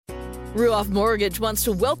Ruoff Mortgage wants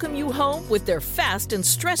to welcome you home with their fast and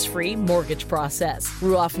stress-free mortgage process.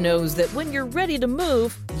 Ruoff knows that when you're ready to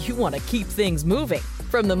move, you want to keep things moving.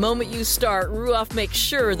 From the moment you start, Ruoff makes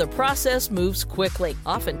sure the process moves quickly,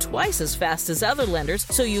 often twice as fast as other lenders,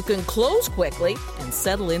 so you can close quickly and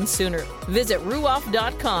settle in sooner. Visit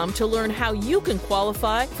ruoff.com to learn how you can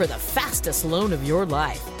qualify for the fastest loan of your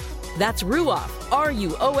life. That's Ruoff,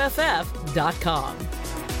 RUOFF.com.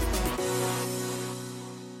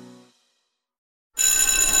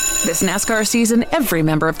 This NASCAR season, every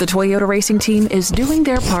member of the Toyota racing team is doing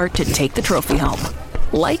their part to take the trophy home.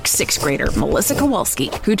 Like sixth grader Melissa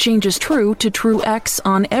Kowalski, who changes true to True X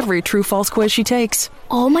on every true-false quiz she takes.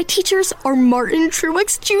 All my teachers are Martin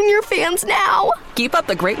Truex Jr. fans now. Keep up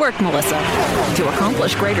the great work, Melissa. To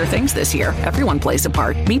accomplish greater things this year, everyone plays a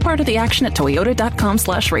part. Be part of the action at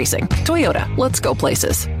toyota.com/racing. Toyota, let's go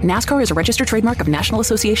places. NASCAR is a registered trademark of National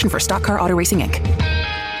Association for Stock Car Auto Racing, Inc.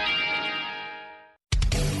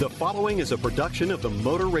 The following is a production of the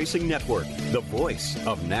Motor Racing Network, the voice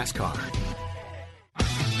of NASCAR.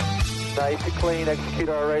 Nice and clean, execute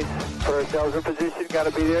our race, put ourselves in position, got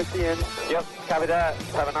to be there at the end. Yep, copy that.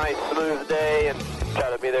 Have a nice, smooth day, and try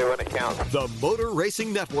to be there when it counts. The Motor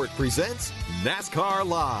Racing Network presents NASCAR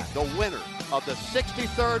Live. The winner of the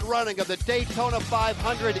 63rd running of the Daytona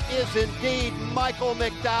 500 is indeed Michael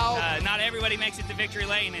McDowell. Not everybody makes it to victory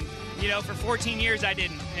lane, and, for 14 years I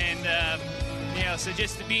didn't, and, so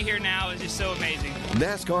just to be here now is just so amazing.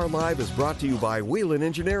 NASCAR Live is brought to you by Whelen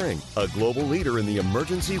Engineering, a global leader in the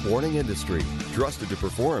emergency warning industry. Trusted to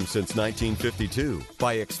perform since 1952.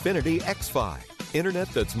 By Xfinity X5, internet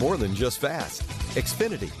that's more than just fast.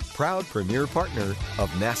 Xfinity, proud premier partner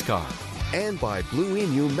of NASCAR. And by Blue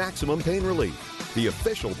Emu Maximum Pain Relief, the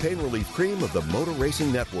official pain relief cream of the Motor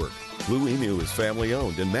Racing Network. Blue Emu is family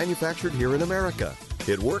owned and manufactured here in America.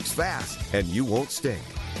 It works fast and you won't stink.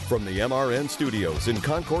 From the MRN studios in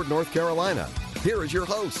Concord, North Carolina, here is your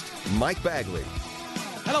host, Mike Bagley.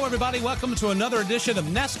 Hello, everybody. Welcome to another edition of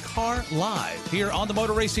NASCAR Live here on the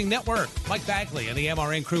Motor Racing Network. Mike Bagley and the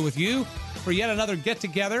MRN crew with you for yet another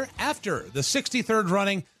get-together after the 63rd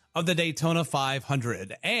running of the Daytona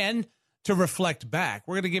 500. And to reflect back,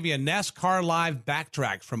 we're going to give you a NASCAR Live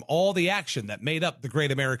backtrack from all the action that made up the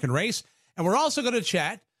Great American Race. And we're also going to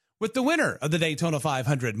chat with the winner of the Daytona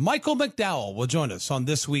 500. Michael McDowell will join us on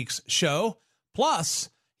this week's show.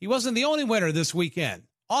 Plus, he wasn't the only winner this weekend.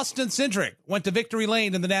 Austin Cindric went to victory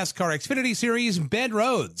lane in the NASCAR Xfinity Series. Ben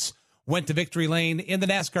Rhodes went to victory lane in the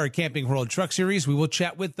NASCAR Camping World Truck Series. We will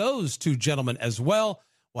chat with those two gentlemen as well.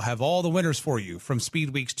 We'll have all the winners for you from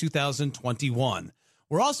Speed Weeks 2021.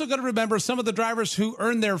 We're also going to remember some of the drivers who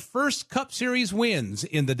earned their first Cup Series wins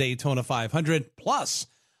in the Daytona 500. Plus,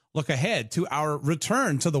 look ahead to our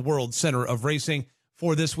return to the World Center of Racing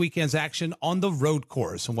for this weekend's action on the road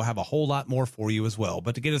course. And we'll have a whole lot more for you as well.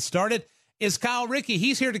 But to get it started is Kyle Rickey.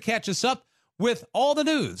 He's here to catch us up with all the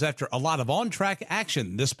news after a lot of on-track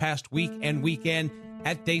action this past week and weekend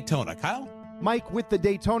at Daytona. Kyle? Mike, with the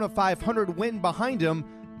Daytona 500 win behind him,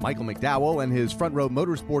 Michael McDowell and his Front Row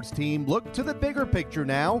Motorsports team look to the bigger picture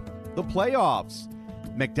now, the playoffs.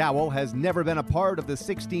 McDowell has never been a part of the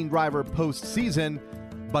 16-driver postseason,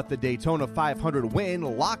 but the Daytona 500 win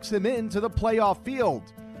locks him into the playoff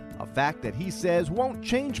field, a fact that he says won't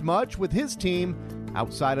change much with his team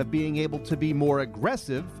outside of being able to be more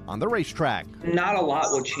aggressive on the racetrack. Not a lot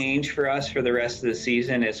will change for us for the rest of the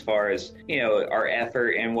season as far as, our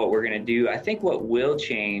effort and what we're going to do. I think what will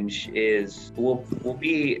change is we'll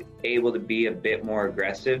be able to be a bit more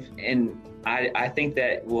aggressive, and I think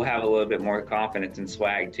that we'll have a little bit more confidence and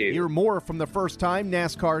swag, too. Hear more from the first-time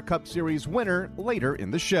NASCAR Cup Series winner later in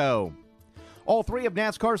the show. All three of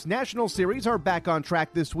NASCAR's National Series are back on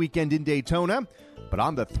track this weekend in Daytona, but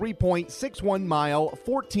on the 3.61-mile,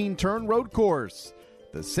 14-turn road course,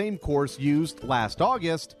 the same course used last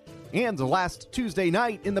August and last Tuesday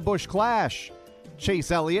night in the Busch Clash. Chase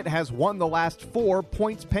Elliott has won the last 4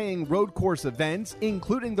 points-paying road course events,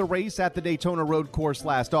 including the race at the Daytona road course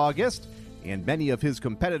last August, and many of his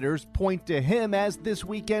competitors point to him as this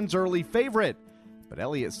weekend's early favorite. But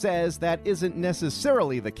Elliott says that isn't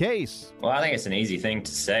necessarily the case. Well, I think it's an easy thing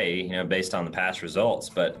to say, based on the past results,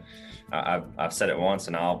 but I've said it once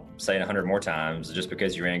and I'll say it 100 more times. Just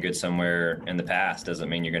because you ran good somewhere in the past doesn't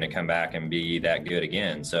mean you're going to come back and be that good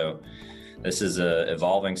again. So this is a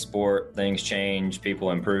evolving sport. Things change, people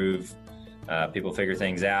improve, people figure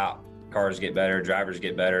things out, cars get better, drivers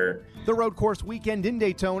get better. The road course weekend in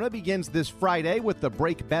Daytona begins this Friday with the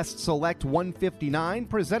Brake Best Select 159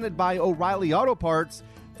 presented by O'Reilly Auto Parts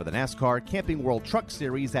for the NASCAR Camping World Truck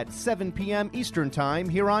Series at 7 p.m. Eastern Time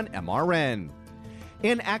here on MRN.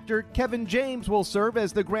 And actor Kevin James will serve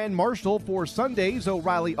as the Grand Marshal for Sunday's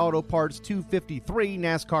O'Reilly Auto Parts 253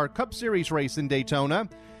 NASCAR Cup Series race in Daytona.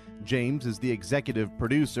 James is the executive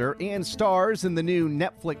producer and stars in the new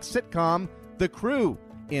Netflix sitcom, The Crew,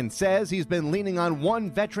 and says he's been leaning on one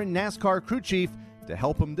veteran NASCAR crew chief to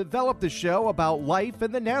help him develop the show about life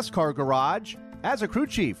in the NASCAR garage as a crew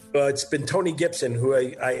chief. It's been Tony Gibson, who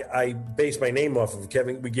I based my name off of.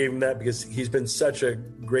 Kevin, we gave him that because he's been such a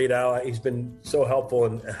great ally. He's been so helpful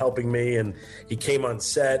in helping me, and he came on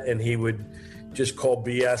set and he would just call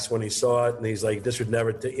BS when he saw it, and he's like, this would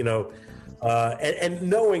never, and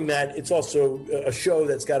knowing that it's also a show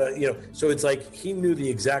that's got so it's like he knew the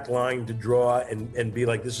exact line to draw and be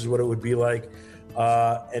like, this is what it would be like.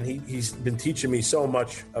 And he's been teaching me so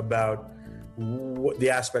much about the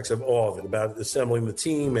aspects of all of it, about assembling the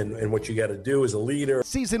team and what you got to do as a leader.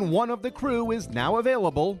 Season 1 of The Crew is now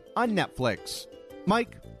available on Netflix.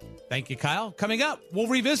 Mike? Thank you, Kyle. Coming up, we'll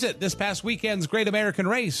revisit this past weekend's Great American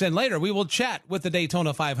Race, and later we will chat with the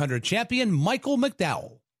Daytona 500 champion, Michael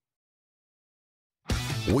McDowell.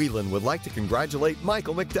 Wheelan would like to congratulate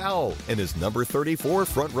Michael McDowell and his number 34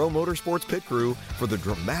 Front Row Motorsports pit crew for the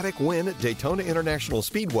dramatic win at Daytona International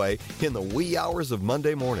Speedway in the wee hours of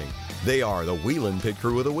Monday morning. They are the Wheelan Pit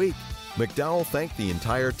Crew of the Week. McDowell thanked the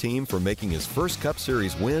entire team for making his first Cup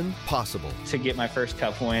Series win possible. To get my first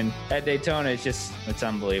Cup win at Daytona, it's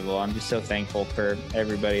unbelievable. I'm just so thankful for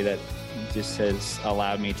everybody that just has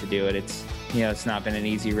allowed me to do it. It's not been an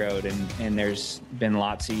easy road, and there's been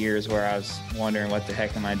lots of years where I was wondering what the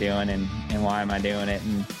heck am I doing and why am I doing it?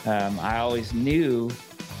 And I always knew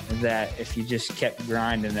that if you just kept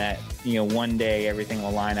grinding that, one day everything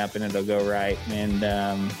will line up and it'll go right.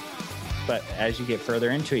 And but as you get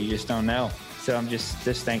further into it, you just don't know. So I'm just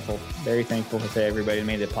thankful, very thankful to everybody who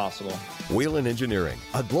made it possible. Wheelan Engineering,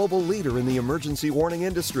 a global leader in the emergency warning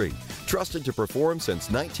industry, trusted to perform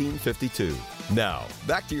since 1952. Now,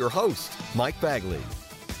 back to your host, Mike Bagley.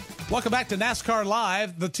 Welcome back to NASCAR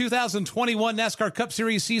Live. The 2021 NASCAR Cup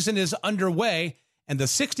Series season is underway, and the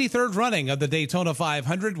 63rd running of the Daytona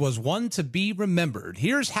 500 was one to be remembered.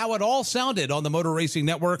 Here's how it all sounded on the Motor Racing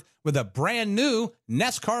Network with a brand new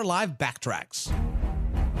NASCAR Live Backtracks.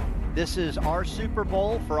 This is our Super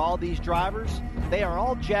Bowl for all these drivers. They are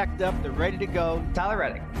all jacked up. They're ready to go. Tyler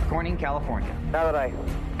Reddick, Corning, California. Now that I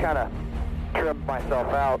kind of trimmed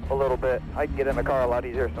myself out a little bit, I can get in the car a lot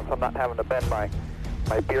easier since I'm not having to bend my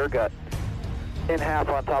beer gut in half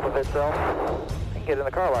on top of itself. I can get in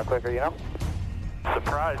the car a lot quicker,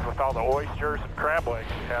 Surprised with all the oysters and crab legs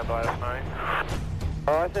you had last night.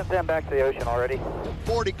 Oh, I sent them back to the ocean already.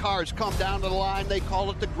 40 cars come down to the line. They call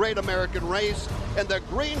it the Great American Race, and the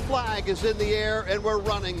green flag is in the air, and we're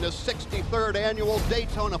running the 63rd annual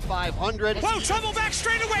Daytona 500. Whoa, trouble back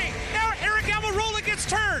straight away. Now Eric Almirola gets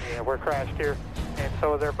turned. Yeah, we're crashed here, and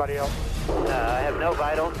so is everybody else. I have no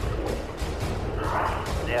vitals.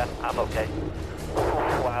 Yeah, I'm okay.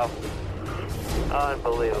 Wow.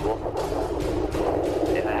 Unbelievable.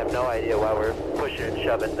 Yeah, I have no idea why we're pushing and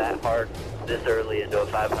shoving that hard this early into a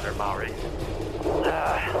 500-mile race.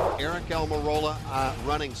 Eric Almirola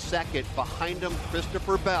running second. Behind him,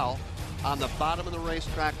 Christopher Bell. On the bottom of the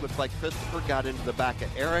racetrack, looks like Christopher got into the back of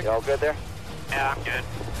Eric. You all good there? Yeah, I'm good.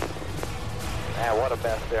 Man, what a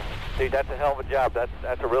mess there. Dude, that's a hell of a job.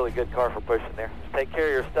 That's a really good car for pushing there. Just take care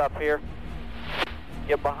of your stuff here.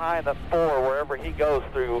 Get behind the 4 wherever he goes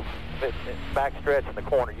through the back stretch in the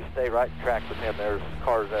corner. You stay right in track with him. There's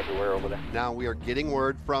cars everywhere over there. Now we are getting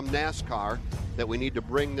word from NASCAR that we need to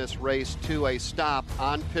bring this race to a stop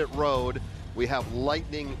on pit road. We have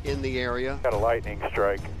lightning in the area. Got a lightning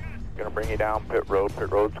strike. Going to bring you down pit road. Pit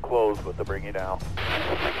road's closed, but they'll bring you down.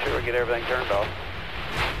 Make sure we get everything turned off.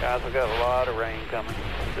 Guys, we've got a lot of rain coming.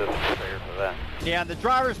 Just prepare for that. Yeah, and the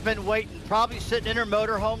driver's been waiting, probably sitting in their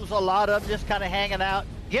motorhomes, a lot of them just kind of hanging out,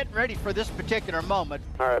 getting ready for this particular moment.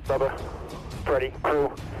 All right, Bubba, ready,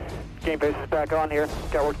 crew. Game base is back on here.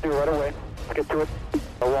 Got work to do right away. Let's get to it.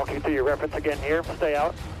 I'll walk you through your reference again here. Stay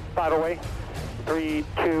out. 5 away. 3,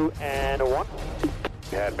 2, and 1.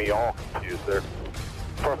 You had me all confused there.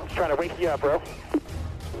 Just trying to wake you up, bro.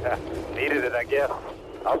 Yeah, needed it, I guess.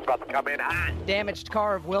 I was about to come in hot. Damaged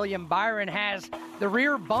car of William Byron has the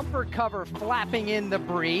rear bumper cover flapping in the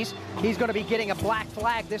breeze. He's going to be getting a black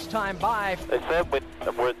flag this time by. They said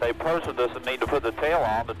when they posted this and need to put the tail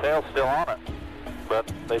on. The tail's still on it.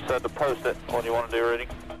 But they said to post it. What do you want to do, Rudy?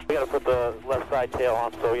 We got to put the left side tail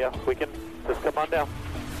on, so yeah, we can just come on down.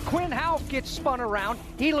 Quinn Houff gets spun around.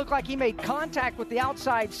 He looked like he made contact with the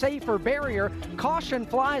outside safer barrier. Caution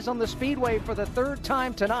flies on the speedway for the 3rd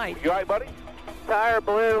time tonight. You all right, buddy? Tire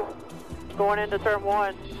blew. going into turn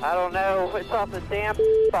 1. I don't know. It's off the damn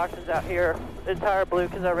boxes out here. The tire blew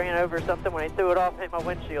because I ran over something when he threw it off, hit my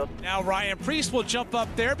windshield. Now Ryan Priest will jump up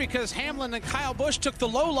there because Hamlin and Kyle Busch took the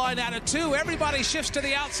low line out of 2. Everybody shifts to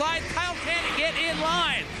the outside. Kyle can't get in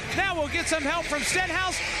line. Now we'll get some help from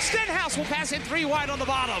Stenhouse. Stenhouse will pass him 3 wide on the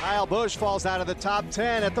bottom. Kyle Busch falls out of the top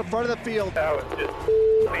 10 at the front of the field. That was just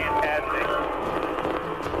fantastic.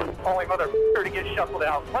 Only motherfucker to get shuffled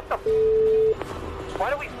out. What the Why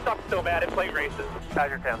do we suck so bad at plate races? How's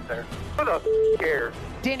your town, sir? Who the cares?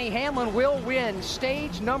 Denny Hamlin will win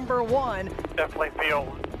stage number 1. Definitely feels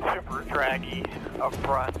super draggy up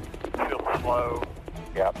front. Feels slow.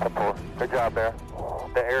 Yeah, poor. Good job there.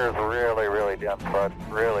 The air is really, really dense, bud.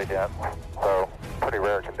 Really dense. So, pretty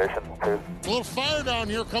rare conditions, too. A little fire down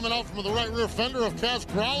here coming out from the right rear fender of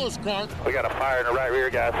Kaz Growler's car. We got a fire in the right rear,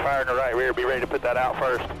 guys. Fire in the right rear. Be ready to put that out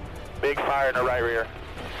first. Big fire in the right rear.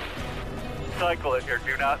 Cycle it here.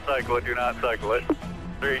 Do not cycle it. Do not cycle it.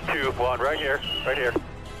 3, 2, 1. Right here. Right here.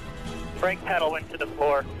 Brake pedal went to the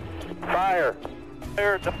floor. Fire.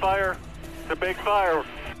 There's the fire. It's a big fire.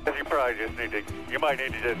 You probably just need to, you might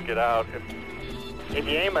need to just get out. If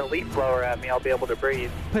you aim a leaf blower at me, I'll be able to breathe.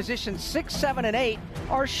 Positions 6, 7, and 8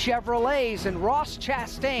 are Chevrolets and Ross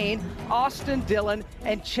Chastain, Austin Dillon,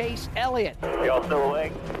 and Chase Elliott. Y'all still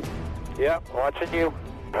awake? Yep, watching you.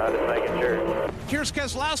 Just making sure. Here's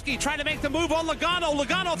Keselowski trying to make the move on Logano.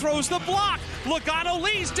 Logano throws the block. Logano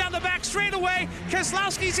leads down the back straightaway.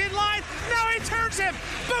 Keselowski's in line. Now he turns him.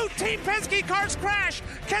 Both Team Penske cars crash.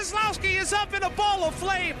 Keselowski is up in a ball of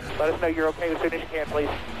flame. Let us know you're okay as soon as you can, please.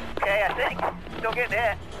 Okay, I think. Still getting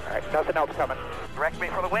hit. All right, nothing else coming. Direct me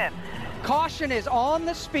for the win. Caution is on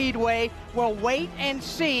the speedway. We'll wait and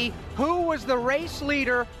see who was the race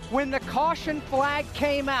leader when the caution flag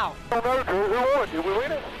came out. Who won? Did we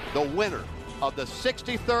win it? The winner of the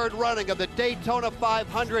 63rd running of the Daytona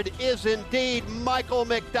 500 is indeed Michael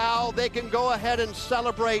McDowell. They can go ahead and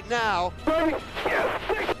celebrate now.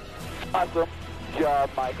 Yes. Awesome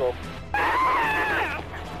job, Michael.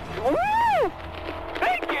 Woo!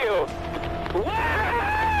 Thank you.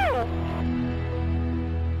 Wow!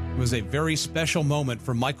 It was a very special moment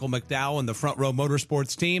for Michael McDowell and the Front Row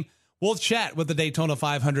Motorsports team. We'll chat with the Daytona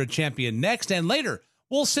 500 champion next, and later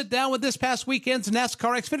we'll sit down with this past weekend's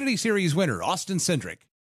NASCAR Xfinity Series winner, Austin Cindric.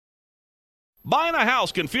 Buying a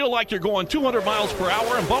house can feel like you're going 200 miles per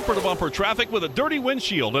hour in bumper-to-bumper traffic with a dirty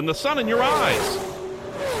windshield and the sun in your eyes.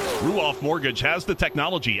 Ruoff Mortgage has the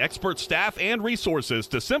technology, expert staff, and resources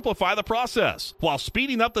to simplify the process while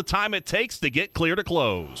speeding up the time it takes to get clear to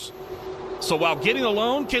close. So while getting a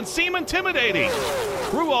loan can seem intimidating,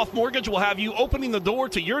 Ruoff Mortgage will have you opening the door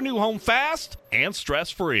to your new home fast and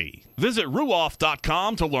stress-free. Visit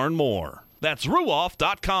ruoff.com to learn more. That's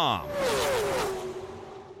ruoff.com.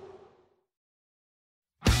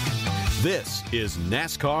 This is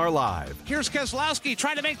NASCAR Live. Here's Keselowski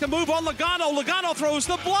trying to make the move on Logano. Logano throws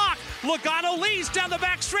the block. Logano leads down the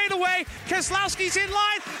back straightaway. Keselowski's in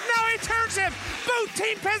line. Now he turns him. Both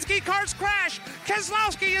Team Penske cars crash.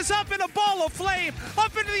 Keselowski is up in a ball of flame,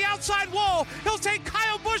 up into the outside wall. He'll take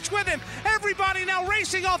Kyle Busch with him. Everybody now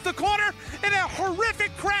racing off the corner in a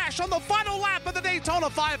horrific crash on the final lap of the Daytona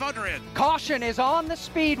 500. Caution is on the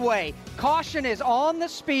speedway. Caution is on the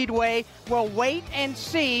speedway. We'll wait and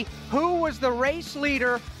see who was the race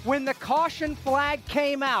leader when the caution flag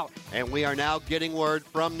came out. And we are now getting word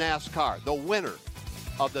from NASCAR. The winner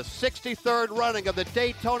of the 63rd running of the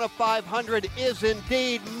Daytona 500 is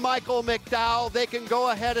indeed Michael McDowell. They can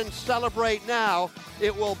go ahead and celebrate now.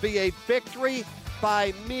 It will be a victory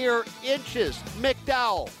by mere inches.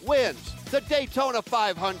 McDowell wins the Daytona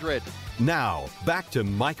 500. Now, back to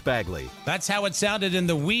Mike Bagley. That's how it sounded in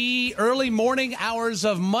the wee early morning hours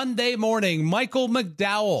of Monday morning. Michael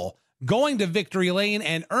McDowell going to victory lane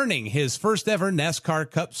and earning his first ever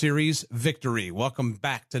NASCAR Cup Series victory. Welcome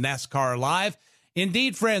back to NASCAR Live.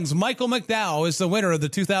 Indeed, friends, Michael McDowell is the winner of the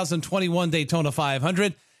 2021 Daytona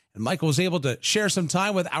 500, and Michael was able to share some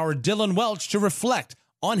time with our Dylan Welch to reflect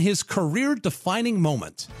on his career-defining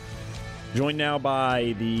moment. Joined now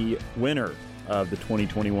by the winner of the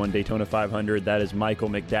 2021 Daytona 500. That is Michael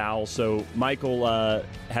McDowell. So, Michael,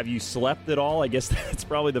 have you slept at all? I guess that's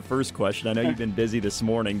probably the first question. I know you've been busy this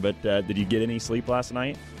morning, but did you get any sleep last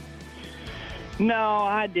night? No,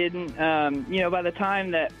 I didn't. By the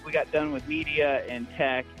time that we got done with media and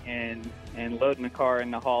tech and loading the car in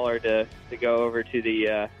the hauler to go over to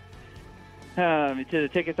the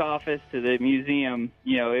tickets office, to the museum,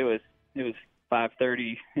 it was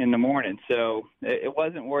 5:30 in the morning. So it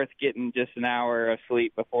wasn't worth getting just an hour of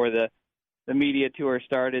sleep before the media tour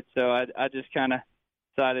started. So I just kind of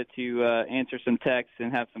decided to answer some texts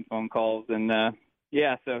and have some phone calls and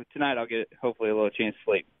yeah, so tonight I'll get hopefully a little chance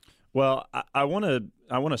to sleep. Well, I want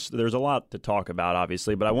to. There's a lot to talk about,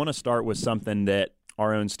 obviously, but I want to start with something that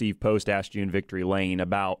our own Steve Post asked you in Victory Lane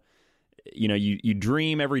about. You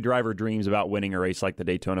dream, every driver dreams about winning a race like the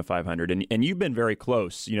Daytona 500, and you've been very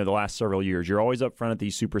close, the last several years. You're always up front at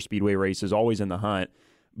these super speedway races, always in the hunt.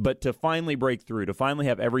 But to finally break through, to finally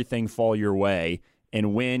have everything fall your way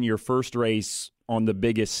and win your first race on the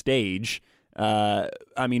biggest stage,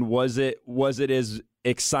 was it as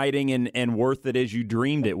exciting and worth it as you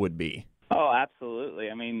dreamed it would be? Oh,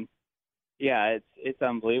 absolutely. I mean, yeah, it's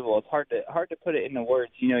unbelievable. It's hard to put it into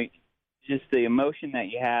words. Just the emotion that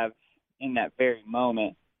you have in that very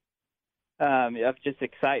moment of just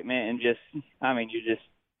excitement and you're just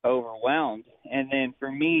overwhelmed. And then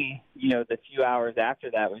for me, the few hours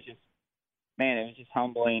after that was just, man, it was just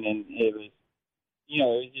humbling, and it was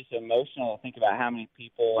just emotional to think about how many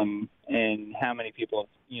people and how many people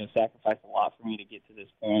have, sacrificed a lot for me to get to this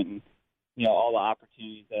point, and, all the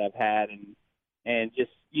opportunities that I've had, and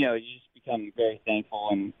just, you just become very thankful,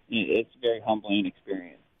 and it's a very humbling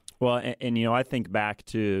experience. Well, and I think back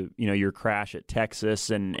to, your crash at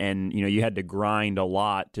Texas, and you had to grind a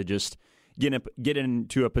lot to just get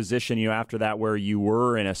into a position, after that where you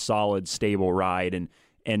were in a solid, stable ride,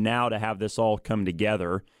 and now to have this all come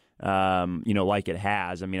together, like it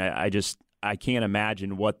has. I mean, I can't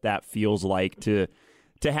imagine what that feels like to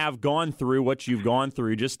have gone through what you've gone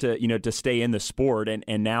through, just to stay in the sport,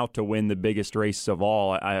 and now to win the biggest race of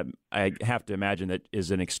all. I have to imagine that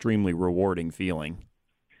is an extremely rewarding feeling.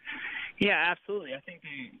 Yeah, absolutely. I think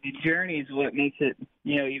the journey is what makes it,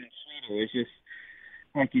 even sweeter. It's just,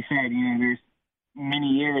 like you said, there's many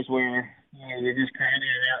years where, you're just grinding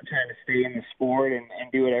it out, trying to stay in the sport and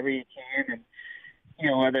do whatever you can.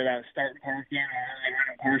 And, whether that was starting parking or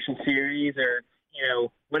running partial series or,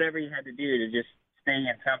 whatever you had to do to just stay in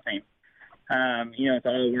something. It's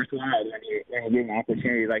all worthwhile when you get an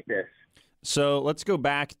opportunity like this. So let's go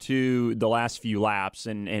back to the last few laps,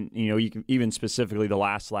 and you can, even specifically the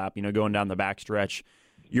last lap, going down the backstretch,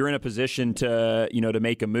 you're in a position to, to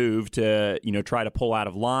make a move to, try to pull out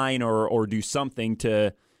of line or do something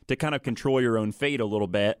to kind of control your own fate a little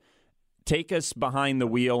bit. Take us behind the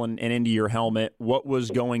wheel and into your helmet. What was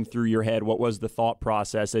going through your head? What was the thought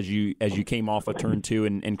process as you came off of turn 2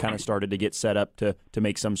 and kind of started to get set up to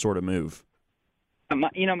make some sort of move?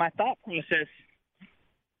 My thought process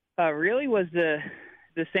really was the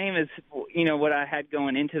same as, what I had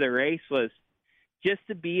going into the race, was just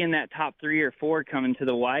to be in that top 3 or 4 coming to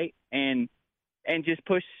the white and just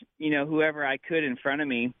push, whoever I could in front of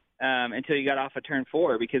me until you got off of turn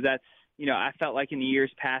 4, because that's, I felt like in the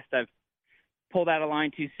years past I've pulled out of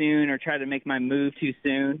line too soon or tried to make my move too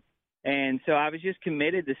soon. And so I was just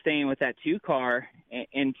committed to staying with that 2 car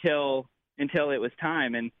until it was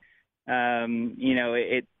time. And,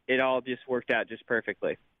 it all just worked out just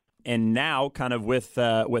perfectly. And now, kind of with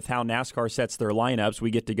how NASCAR sets their lineups,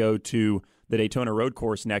 we get to go to the Daytona Road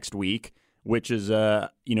Course next week, which is,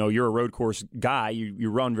 you're a road course guy. You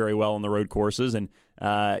run very well on the road courses, and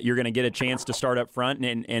you're going to get a chance to start up front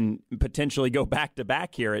and potentially go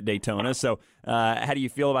back-to-back here at Daytona. So how do you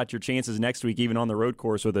feel about your chances next week, even on the road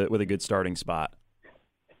course with a good starting spot?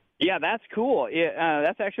 Yeah, that's cool. Yeah,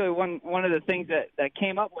 that's actually one of the things that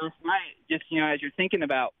came up last night, just, as you're thinking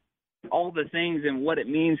about all the things and what it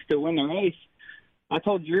means to win the race. I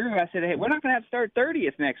told Drew, I said, hey, we're not going to have to start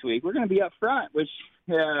 30th next week. We're going to be up front, which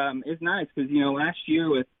is nice because, last year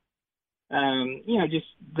with, just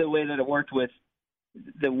the way that it worked with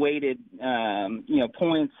the weighted,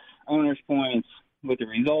 points, owner's points with the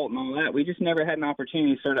result and all that, we just never had an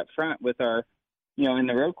opportunity to start up front with our, in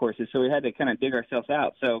the road courses. So we had to kind of dig ourselves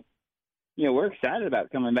out. So, we're excited about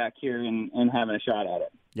coming back here and having a shot at it.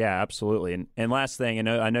 Yeah, absolutely. And last thing,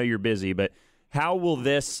 I know you're busy, but how will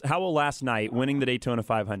last night, winning the Daytona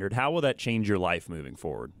 500, how will that change your life moving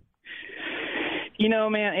forward?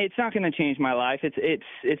 Man, it's not going to change my life.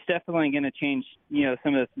 It's definitely going to change,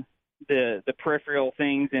 some of the peripheral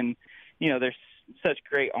things, and, there's such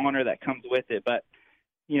great honor that comes with it. But,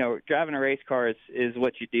 driving a race car is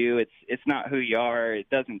what you do. It's not who you are. It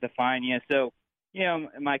doesn't define you. So,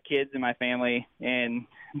 my kids and my family and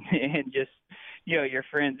just, your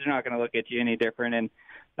friends are not going to look at you any different. And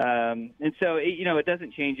so, it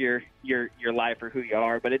doesn't change your life or who you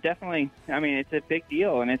are, but it definitely, it's a big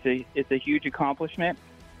deal, and it's a huge accomplishment,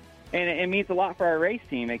 and it means a lot for our race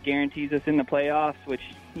team. It guarantees us in the playoffs, which,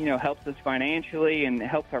 helps us financially and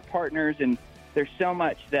helps our partners. And there's so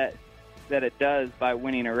much that it does by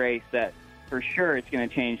winning a race that for sure it's going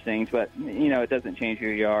to change things, but, it doesn't change who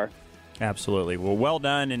you are. Absolutely. Well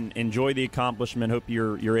done, and enjoy the accomplishment. Hope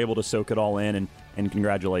you're able to soak it all in, and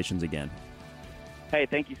congratulations again. Hey,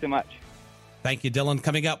 thank you so much. Thank you, Dylan.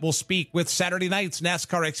 Coming up, we'll speak with Saturday night's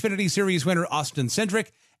NASCAR Xfinity Series winner Austin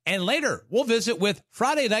Cindric. And later, we'll visit with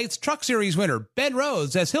Friday night's Truck Series winner Ben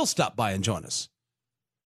Rhodes as he'll stop by and join us.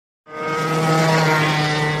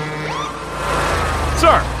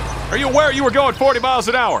 Sir, are you aware you were going 40 miles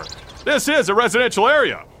an hour? This is a residential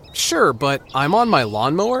area. Sure, but I'm on my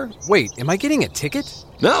lawnmower? Wait, am I getting a ticket?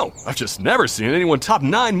 No, I've just never seen anyone top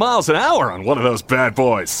 9 miles an hour on one of those bad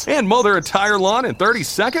boys. And mow their entire lawn in 30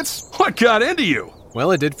 seconds? What got into you?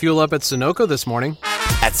 Well, I did fuel up at Sunoco this morning.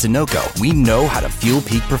 At Sunoco, we know how to fuel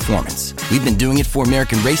peak performance. We've been doing it for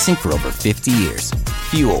American racing for over 50 years.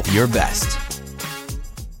 Fuel your best.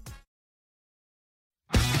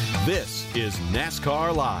 This is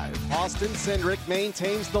NASCAR Live. Austin Cindric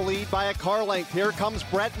maintains the lead by a car length. Here comes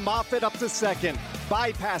Brett Moffitt up to second,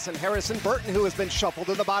 bypassing Harrison Burton, who has been shuffled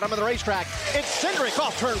to the bottom of the racetrack. It's Cindric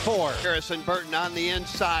off turn 4. Harrison Burton on the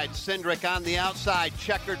inside, Cindric on the outside.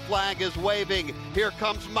 Checkered flag is waving. Here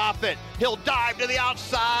comes Moffitt. He'll dive to the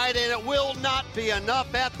outside, and it will not be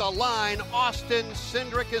enough at the line. Austin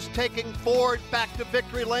Cindric is taking Ford back to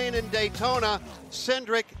victory lane in Daytona.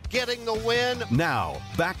 Cindric getting the win. Now,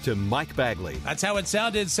 back to Mike Bagley. That's how it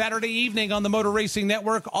sounded Saturday evening on the Motor Racing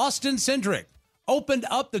Network. Austin Cindric opened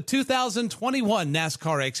up the 2021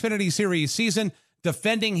 NASCAR Xfinity Series season,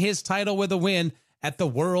 defending his title with a win at the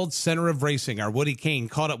World Center of Racing. Our Woody Kane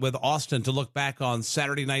caught up with Austin to look back on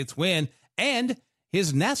Saturday night's win and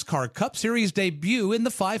his NASCAR Cup Series debut in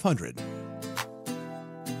the 500.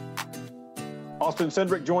 Austin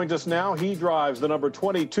Cindric joins us now. He drives the number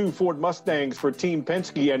 22 Ford Mustangs for Team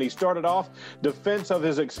Penske, and he started off defense of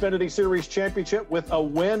his Xfinity Series championship with a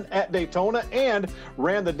win at Daytona and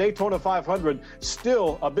ran the Daytona 500.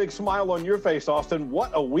 Still a big smile on your face, Austin. What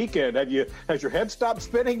a weekend. Has your head stopped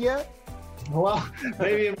spinning yet? Well,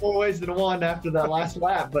 maybe in more ways than one after that last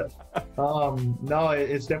lap, but no,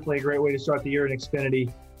 it's definitely a great way to start the year in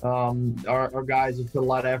Xfinity. Our guys have put a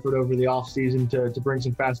lot of effort over the offseason to bring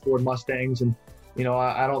some fast Ford Mustangs, and you know,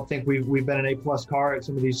 I don't think we've been an A-plus car at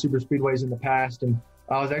some of these super speedways in the past, and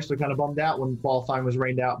I was actually kind of bummed out when qualifying was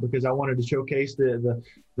rained out because I wanted to showcase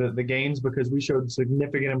the gains, because we showed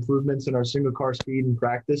significant improvements in our single car speed in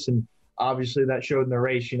practice, and obviously that showed in the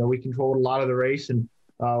race. You know, we controlled a lot of the race, and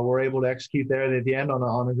we're able to execute there at the end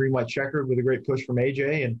on a green white checkered with a great push from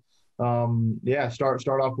AJ, and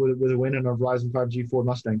start off with a win in our Verizon 5G Ford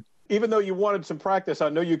Mustang. Even though you wanted some practice, I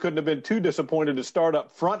know you couldn't have been too disappointed to start up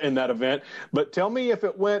front in that event, but tell me if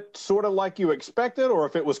it went sort of like you expected or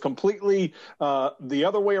if it was completely the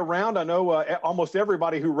other way around. I know almost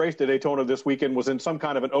everybody who raced at Daytona this weekend was in some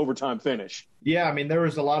kind of an overtime finish. Yeah, I mean, there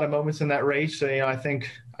was a lot of moments in that race. You know, I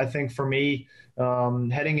think for me,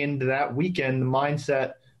 heading into that weekend, the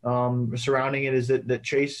mindset surrounding it is that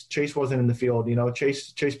Chase wasn't in the field. You know,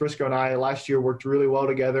 Chase Briscoe and I last year worked really well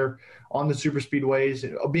together on the super speedways,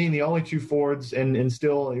 being the only two Fords and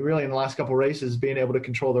still really in the last couple of races being able to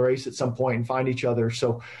control the race at some point and find each other.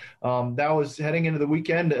 So that was heading into the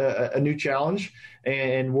weekend a new challenge,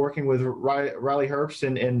 and working with Riley Herbst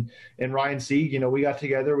and Ryan Sieg. You know, we got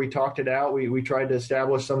together, we talked it out, we tried to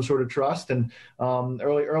establish some sort of trust, and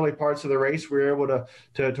early parts of the race we were able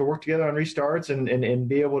to work together on restarts and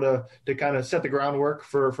be able to kind of set the groundwork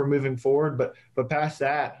for moving forward. But past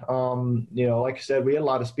that, you know, like I said, we had a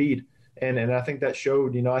lot of speed. And I think that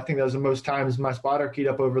showed. You know, I think that was the most times my spotter keyed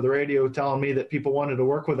up over the radio telling me that people wanted to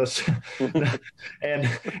work with us. and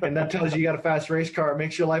that tells you got a fast race car. It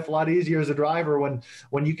makes your life a lot easier as a driver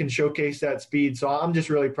when you can showcase that speed. So I'm just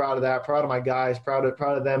really proud of that, proud of my guys, proud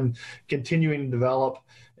of them continuing to develop.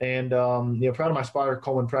 And, you know, proud of my spotter,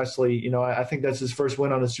 Coleman Presley. You know, I think that's his first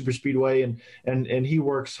win on a super speedway, and he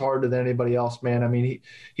works harder than anybody else, man. I mean,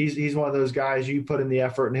 he's one of those guys, you put in the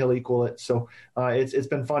effort and he'll equal it. So it's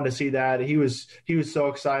been fun to see that. He was so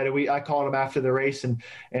excited. I called him after the race, and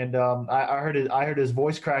I heard his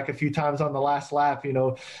voice crack a few times on the last lap, you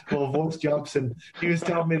know, little voice jumps, and he was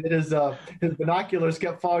telling me that his binoculars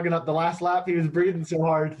kept fogging up the last lap. He was breathing so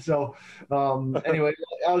hard. So anyway,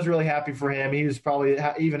 I was really happy for him. He was probably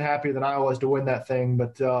even happier than I was to win that thing.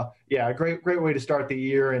 But yeah, a great way to start the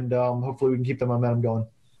year, and hopefully we can keep the momentum going.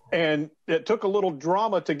 And it took a little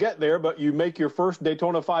drama to get there, but you make your first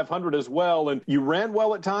Daytona 500 as well. And you ran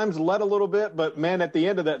well at times, led a little bit, but man, at the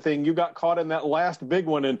end of that thing, you got caught in that last big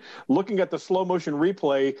one. And looking at the slow motion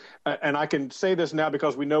replay, and I can say this now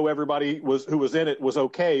because we know everybody who was in it was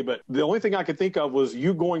okay, but the only thing I could think of was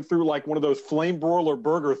you going through like one of those flame broiler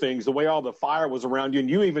burger things, the way all the fire was around you. And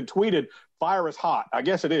you even tweeted, "Fire is hot." I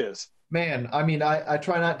guess it is. Man, I mean, I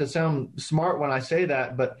try not to sound smart when I say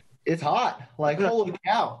that, but it's hot. Like, holy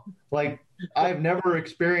cow. Like, I've never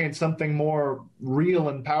experienced something more real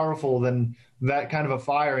and powerful than that kind of a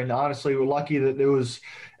fire. And honestly, we're lucky that it was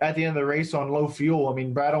at the end of the race on low fuel. I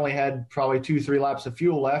mean, Brad only had probably 2-3 laps of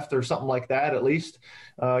fuel left or something like that, at least,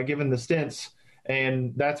 given the stints.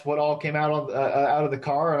 And that's what all came out of the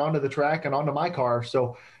car and onto the track and onto my car.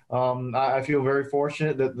 So I feel very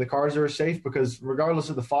fortunate that the cars are safe, because regardless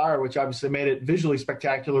of the fire, which obviously made it visually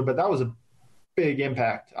spectacular, but that was a big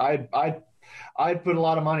impact. I'd put a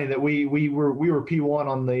lot of money that we were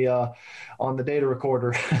P1 on the data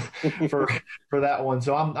recorder for that one.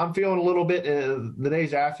 So I'm feeling a little bit the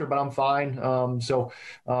days after, but I'm fine.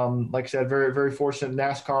 Like I said, very, very fortunate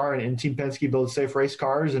NASCAR and Team Penske build safe race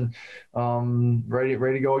cars, and ready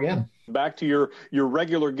to go again. Back to your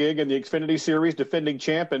regular gig in the Xfinity Series, defending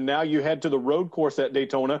champ, and now you head to the road course at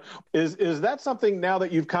Daytona. Is that something, now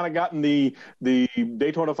that you've kind of gotten the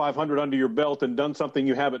Daytona 500 under your belt and done something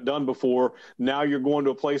you haven't done before, now you're going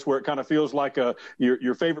to a place where it kind of feels like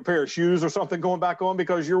your favorite pair of shoes or something going back on,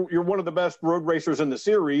 because you're one of the best road racers in the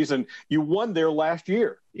series and you won there last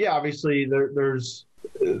year? Yeah, obviously there's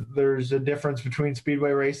a difference between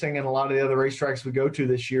speedway racing and a lot of the other racetracks we go to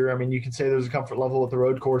this year. I mean, you can say there's a comfort level with the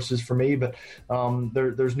road courses for me, but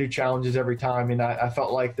there's new challenges every time. I mean, I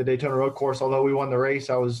felt like the Daytona road course, although we won the race,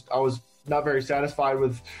 I was not very satisfied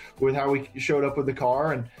with how we showed up with the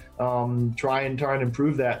car, and try and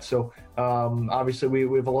improve that. So obviously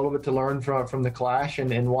we have a little bit to learn from the Clash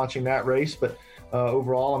and watching that race, but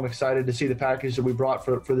overall I'm excited to see the package that we brought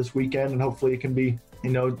for this weekend, and hopefully it can be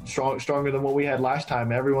stronger than what we had last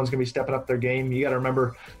time. Everyone's going to be stepping up their game. You got to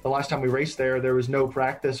remember, the last time we raced there was no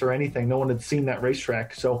practice or anything. No one had seen that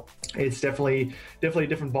racetrack. So it's definitely a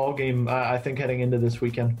different ball game, I think, heading into this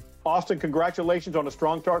weekend. Austin, congratulations on a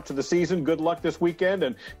strong start to the season. Good luck this weekend,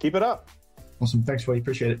 and keep it up. Awesome. Thanks, Wade.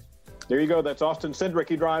 Appreciate it. There you go. That's Austin Cindric.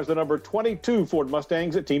 He drives the number 22 Ford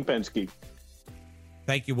Mustangs at Team Penske.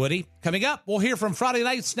 Thank you, Woody. Coming up, we'll hear from Friday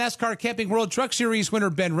night's NASCAR Camping World Truck Series winner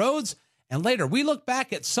Ben Rhodes. And later, we look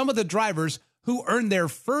back at some of the drivers who earned their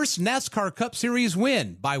first NASCAR Cup Series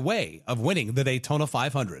win by way of winning the Daytona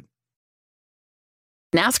 500.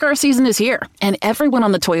 NASCAR season is here, and everyone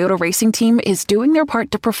on the Toyota racing team is doing their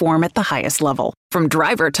part to perform at the highest level. From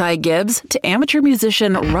driver Ty Gibbs to amateur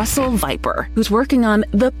musician Russell Viper, who's working on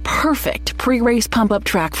the perfect pre-race pump-up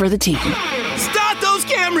track for the team. Start those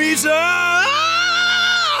Camrys up!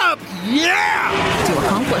 Yeah! To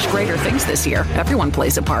accomplish greater things this year, everyone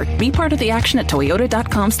plays a part. Be part of the action at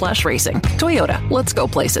toyota.com/racing. Toyota, let's go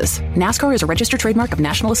places. NASCAR is a registered trademark of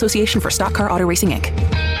National Association for Stock Car Auto Racing, Inc.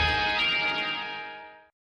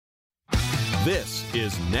 This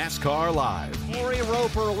is NASCAR Live. Corey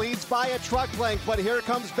Roper leads by a truck length, but here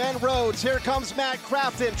comes Ben Rhodes. Here comes Matt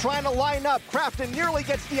Crafton trying to line up. Crafton nearly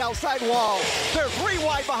gets the outside wall. They're 3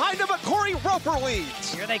 wide behind him, but Corey Roper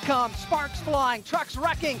leads. Here they come. Sparks flying. Trucks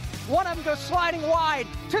wrecking. One of them goes sliding wide.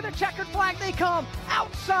 To the checkered flag they come.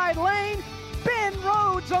 Outside lane. Ben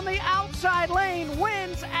Rhodes on the outside lane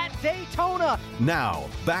wins at Daytona. Now,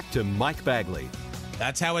 back to Mike Bagley.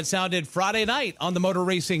 That's how it sounded Friday night on the Motor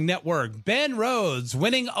Racing Network. Ben Rhodes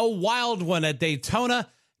winning a wild one at Daytona,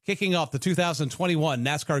 kicking off the 2021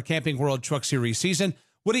 NASCAR Camping World Truck Series season.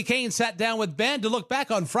 Woody Kane sat down with Ben to look back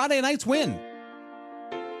on Friday night's win.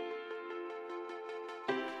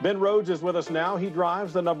 Ben Rhodes is with us now. He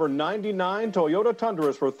drives the number 99 Toyota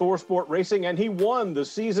Tundras for Thor Sport Racing, and he won the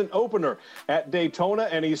season opener at Daytona,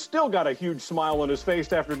 and he's still got a huge smile on his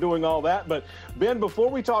face after doing all that. But, Ben, before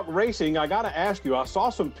we talk racing, I got to ask you, I saw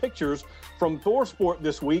some pictures from Thor Sport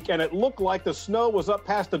this week, and it looked like the snow was up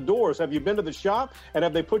past the doors. Have you been to the shop, and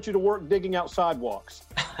have they put you to work digging out sidewalks?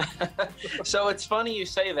 So it's funny you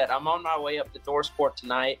say that. I'm on my way up to Thor Sport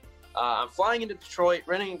tonight. I'm flying into Detroit,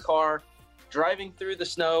 renting a car, driving through the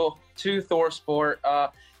snow to Thor Sport.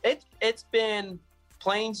 It's been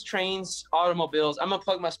planes, trains, automobiles. I'm going to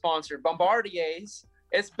plug my sponsor, Bombardiers.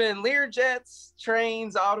 It's been Learjets,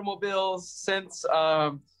 trains, automobiles since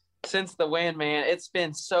the win, man. It's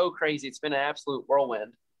been so crazy. It's been an absolute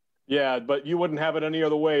whirlwind. Yeah, but you wouldn't have it any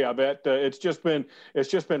other way, I bet. It's just been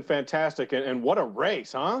fantastic. And what a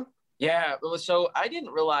race, huh? Yeah, so I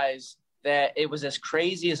didn't realize that it was as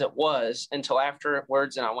crazy as it was until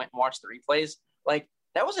afterwards, and I went and watched the replays. Like,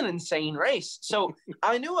 that was an insane race. So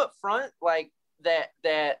I knew up front, like,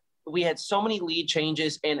 that we had so many lead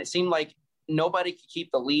changes, and it seemed like nobody could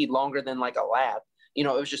keep the lead longer than like a lap. You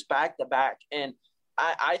know, it was just back to back. And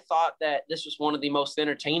I thought that this was one of the most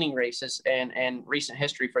entertaining races in recent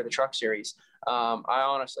history for the Truck Series. I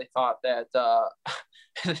honestly thought that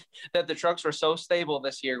that the trucks were so stable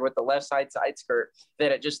this year with the left side skirt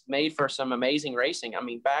that it just made for some amazing racing. I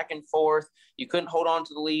mean, back and forth, you couldn't hold on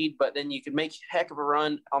to the lead, but then you could make a heck of a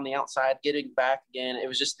run on the outside, getting back again. It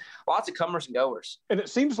was just lots of comers and goers. And it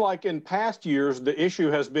seems like in past years, the issue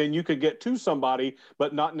has been you could get to somebody,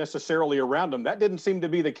 but not necessarily around them. That didn't seem to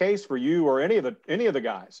be the case for you or any of the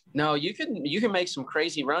guys. No, you can make some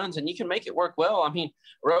crazy runs and you can make it work well. I mean,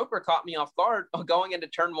 Roper caught me off guard going into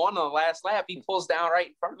turn 1 on the last lap. He pulls down right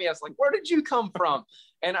in front of me. I was like, where did you come from?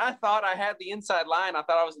 And I thought I had the inside line. I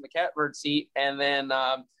thought I was in the catbird seat. And then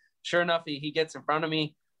sure enough, he gets in front of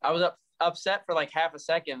me. I was upset for like half a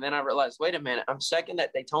second. Then I realized, wait a minute, I'm second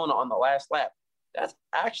at Daytona on the last lap. That's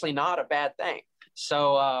actually not a bad thing.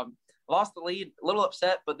 So lost the lead, a little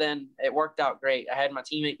upset, but then it worked out great. I had my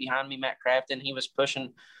teammate behind me, Matt Crafton. He was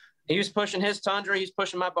pushing his Tundra. He's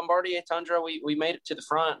pushing my Bombardier Tundra. We made it to the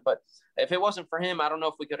front, but if it wasn't for him, I don't know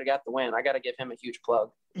if we could have got the win. I got to give him a huge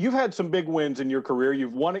plug. You've had some big wins in your career.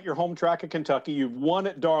 You've won at your home track at Kentucky. You've won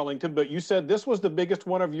at Darlington, but you said this was the biggest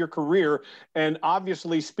one of your career. And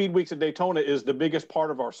obviously Speed Weeks at Daytona is the biggest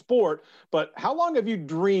part of our sport. But how long have you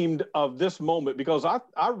dreamed of this moment? Because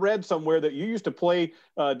I read somewhere that you used to play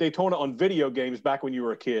Daytona on video games back when you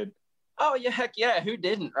were a kid. Oh, yeah, heck yeah. Who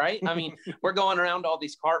didn't, right? I mean, we're going around all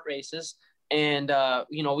these kart races. And,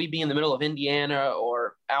 we'd be in the middle of Indiana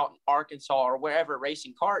or out in Arkansas or wherever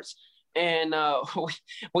racing karts. And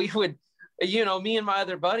we would, me and my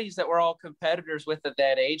other buddies that were all competitors with at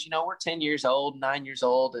that age, we're 10 years old, 9 years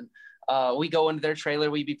old. And we go into their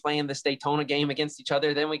trailer. We'd be playing this Daytona game against each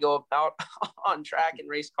other. Then we go out on track and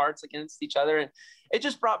race karts against each other. And it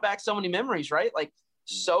just brought back so many memories, right? Like,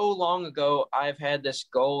 so long ago, I've had this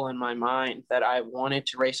goal in my mind that I wanted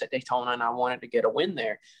to race at Daytona and I wanted to get a win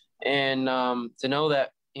there. And to know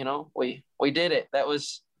that, we did it. That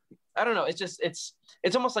was, I don't know. It's just,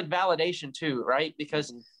 it's almost like validation too, right?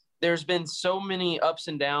 Because there's been so many ups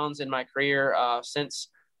and downs in my career since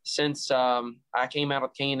I came out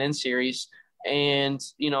of the K&N series. And,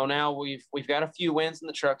 now we've got a few wins in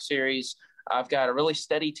the truck series. I've got a really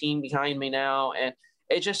steady team behind me now. And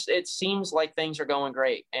it seems like things are going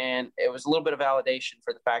great. And it was a little bit of validation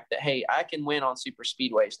for the fact that, hey, I can win on super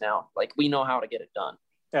speedways now. Like, we know how to get it done.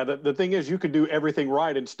 Yeah, the thing is, you could do everything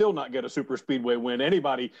right and still not get a super speedway win.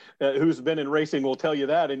 Anybody who's been in racing will tell you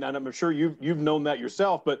that, and I'm sure you've known that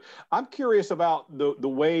yourself. But I'm curious about the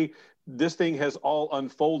way this thing has all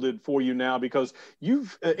unfolded for you now, because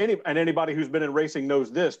anybody who's been in racing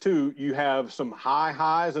knows this too. You have some high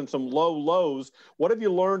highs and some low lows. What have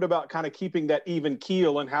you learned about kind of keeping that even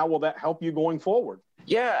keel, and how will that help you going forward?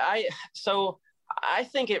 Yeah, I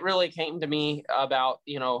think it really came to me about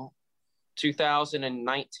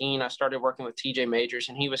 2019, I started working with TJ Majors,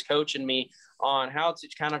 and he was coaching me on how to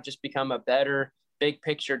kind of just become a better big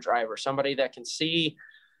picture driver, somebody that can see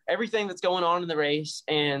everything that's going on in the race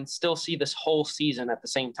and still see this whole season at the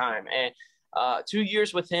same time. And 2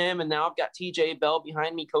 years with him, and now I've got TJ Bell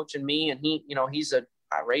behind me coaching me, and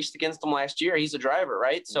I raced against him last year. He's a driver,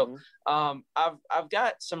 right? So I've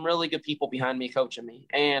got some really good people behind me coaching me,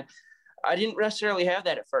 and I didn't necessarily have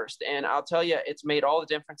that at first. And I'll tell you, it's made all the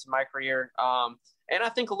difference in my career. And I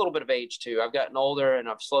think a little bit of age too. I've gotten older and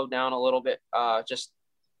I've slowed down a little bit, just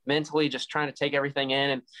mentally, just trying to take everything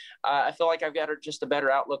in. And I feel like I've got just a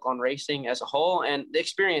better outlook on racing as a whole. And the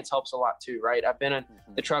experience helps a lot too, right? I've been in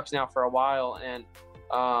the trucks now for a while. And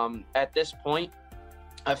at this point,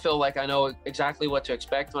 I feel like I know exactly what to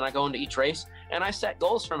expect when I go into each race, and I set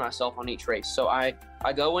goals for myself on each race. So I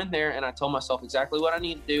go in there and I tell myself exactly what I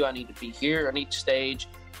need to do. I need to be here on each stage,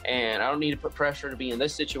 and I don't need to put pressure to be in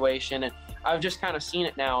this situation. And I've just kind of seen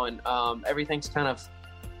it now, and everything's kind of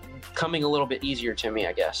coming a little bit easier to me,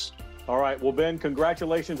 I guess. All right. Well, Ben,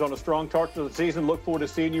 congratulations on a strong start to the season. Look forward to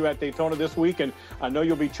seeing you at Daytona this week, and I know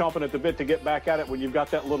you'll be chomping at the bit to get back at it when you've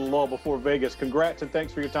got that little lull before Vegas. Congrats, and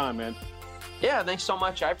thanks for your time, man. Yeah, thanks so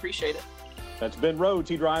much. I appreciate it. That's Ben Rhodes.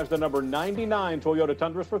 He drives the number 99 Toyota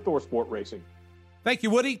Tundras for ThorSport Racing. Thank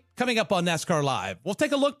you, Woody. Coming up on NASCAR Live, we'll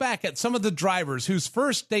take a look back at some of the drivers whose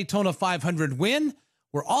first Daytona 500 win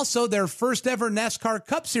were also their first ever NASCAR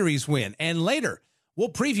Cup Series win. And later, we'll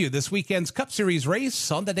preview this weekend's Cup Series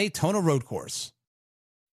race on the Daytona Road Course.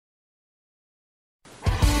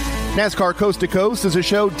 NASCAR Coast to Coast is a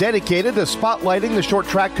show dedicated to spotlighting the short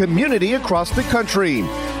track community across the country.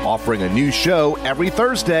 Offering a new show every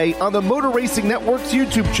Thursday on the Motor Racing Network's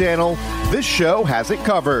YouTube channel, this show has it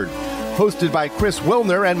covered. Hosted by Chris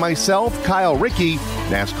Wilner and myself, Kyle Rickey,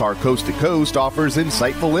 NASCAR Coast to Coast offers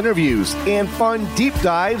insightful interviews and fun deep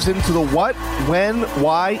dives into the what, when,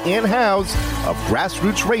 why, and hows of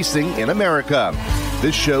grassroots racing in America.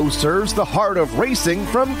 This show serves the heart of racing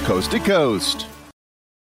from coast to coast.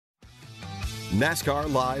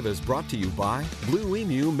 NASCAR Live is brought to you by Blue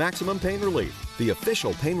Emu Maximum Pain Relief, the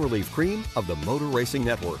official pain relief cream of the Motor Racing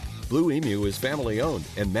Network. Blue Emu is family owned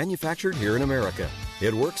and manufactured here in America.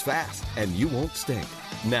 It works fast and you won't stink.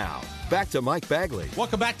 Now, back to Mike Bagley.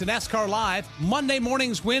 Welcome back to NASCAR Live. Monday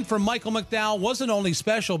morning's win for Michael McDowell wasn't only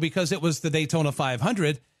special because it was the Daytona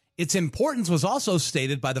 500. Its importance was also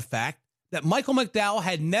stated by the fact that Michael McDowell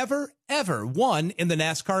had never, ever won in the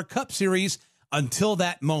NASCAR Cup Series until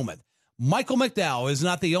that moment. Michael McDowell is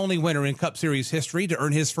not the only winner in Cup Series history to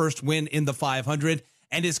earn his first win in the 500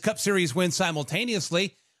 and his Cup Series win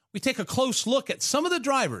simultaneously. We take a close look at some of the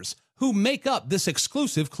drivers who make up this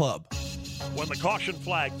exclusive club. When the caution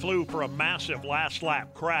flag flew for a massive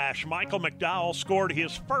last-lap crash, Michael McDowell scored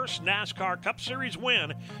his first NASCAR Cup Series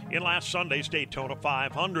win in last Sunday's Daytona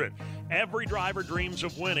 500. Every driver dreams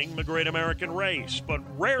of winning the Great American Race, but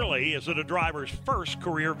rarely is it a driver's first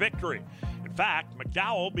career victory. In fact,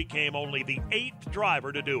 McDowell became only the 8th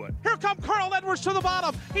driver to do it. Here come Carl Edwards to the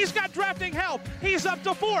bottom. He's got drafting help. He's up to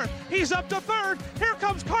 4th. He's up to 3rd. Here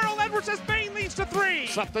comes Carl Edwards as Bain leads to 3.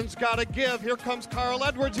 Something's got to give. Here comes Carl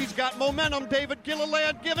Edwards. He's got momentum. David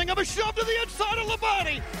Gilliland giving him a shove to the inside of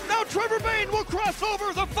Labonte. Now Trevor Bain will cross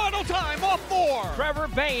over the final time off 4. Trevor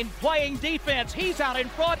Bain playing defense. He's out in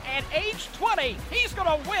front at age 20. He's going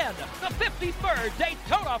to win the 53rd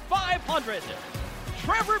Daytona 500.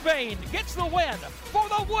 Trevor Bain gets the win for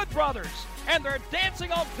the Wood brothers. And they're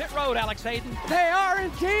dancing on pit road, Alex Hayden. They are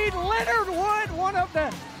indeed. Leonard Wood, one of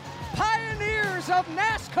the pioneers of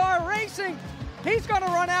NASCAR racing. He's going to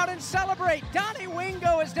run out and celebrate. Donnie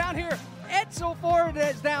Wingo is down here. Edsel Ford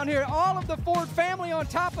is down here. All of the Ford family on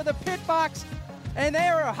top of the pit box. And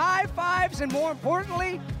there are high fives, and more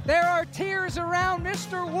importantly, there are tears around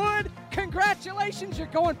Mr. Wood. Congratulations, you're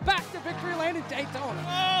going back to victory lane in Daytona.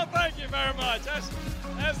 Oh, thank you very much. That's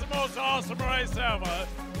the most awesome race ever.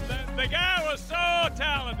 The guy was so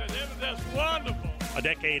talented. It was just wonderful. A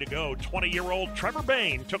decade ago, 20-year-old Trevor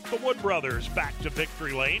Bain took the Wood brothers back to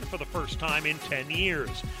victory lane for the first time in 10 years.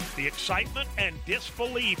 The excitement and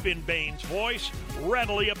disbelief in Bain's voice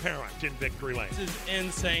readily apparent in victory lane. This is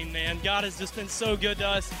insane, man. God has just been so good to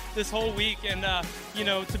us this whole week. And,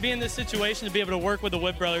 to be in this situation, to be able to work with the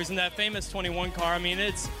Wood brothers in that famous 21 car, I mean,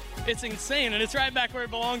 it's insane, and it's right back where it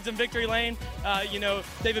belongs in victory lane.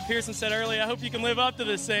 David Pearson said earlier, I hope you can live up to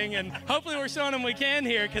this thing, and hopefully we're showing them we can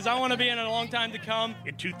here, because I want to be in it a long time to come.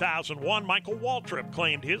 In 2001, Michael Waltrip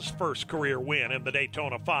claimed his first career win in the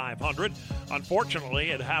Daytona 500.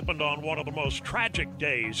 Unfortunately, it happened on one of the most tragic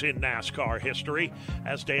days in NASCAR history,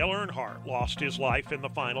 as Dale Earnhardt lost his life in the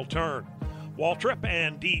final turn. Waltrip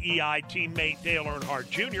and DEI teammate Dale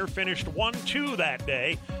Earnhardt Jr. finished 1-2 that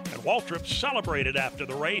day, and Waltrip celebrated after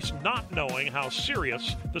the race, not knowing how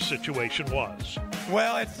serious the situation was.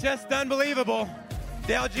 Well, it's just unbelievable.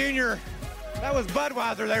 Dale Jr., that was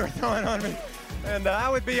Budweiser they were throwing on me. And I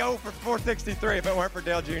would be 0 for 463 if it weren't for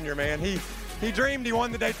Dale Jr., man. He dreamed he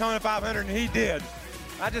won the Daytona 500, and he did.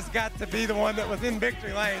 I just got to be the one that was in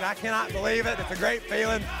victory lane. I cannot believe it. It's a great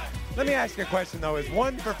feeling. Let me ask you a question, though. Is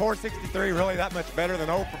 1 for 463 really that much better than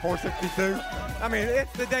 0 for 462? I mean,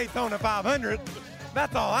 it's the Daytona 500.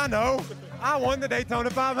 That's all I know. I won the Daytona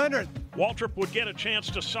 500. Waltrip would get a chance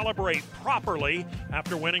to celebrate properly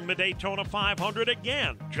after winning the Daytona 500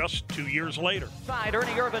 again, just 2 years later. Side,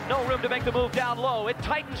 Ernie Irvin, no room to make the move down low. It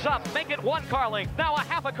tightens up, make it 1 car length, now a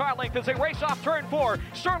half a car length as they race off turn 4.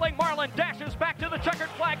 Sterling Marlin dashes back to the checkered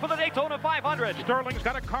flag for the Daytona 500. Sterling's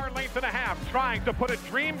got a car length and a half, trying to put a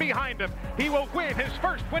dream behind him. He will win his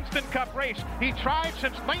first Winston Cup race. He tried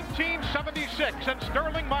since 1976, and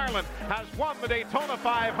Sterling Marlin has won the Daytona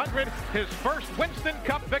 500, his first Winston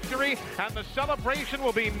Cup victory, and the celebration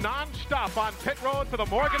will be non-stop on pit road for the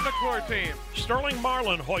Morgan McClure team. Sterling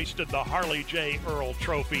Marlin hoisted the Harley J. Earl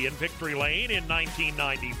Trophy in victory lane in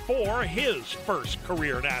 1994, his first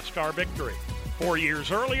career NASCAR victory. 4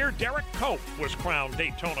 years earlier, Derek Cope was crowned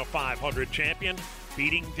Daytona 500 champion,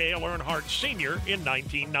 beating Dale Earnhardt Sr. in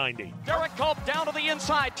 1990. Derek Cope down to the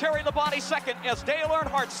inside. Terry Labonte second as Dale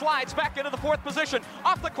Earnhardt slides back into the 4th position.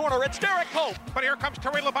 Off the corner, it's Derek Cope. But here comes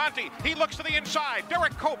Terry Labonte. He looks to the inside.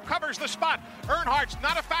 Derek Cope covers the spot. Earnhardt's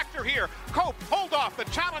not a factor here. Cope hold off the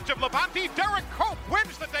challenge of Labonte. Derek Cope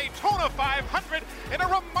wins the Daytona 500 in a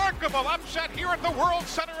remarkable upset here at the World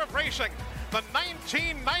Center of Racing. The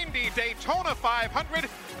 1990 Daytona 500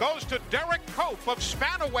 goes to Derek Cope of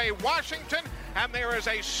Spanaway, Washington, and there is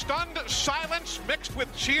a stunned silence mixed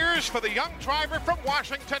with cheers for the young driver from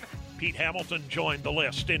Washington. Pete Hamilton joined the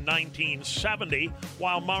list in 1970,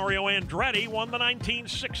 while Mario Andretti won the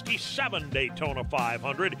 1967 Daytona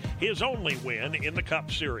 500, his only win in the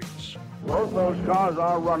Cup Series. Both those cars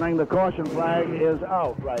are running. The caution flag is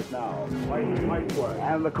out right now. White flag.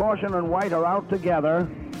 And the caution and white are out together.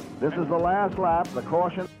 This is the last lap. The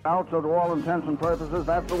caution out, so to all intents and purposes,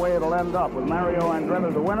 that's the way it'll end up with Mario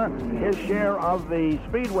Andretti the winner. His share of the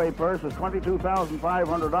Speedway purse is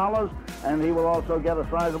 $22,500, and he will also get a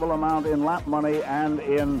sizable amount in lap money and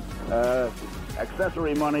in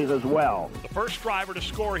accessory monies as well. The first driver to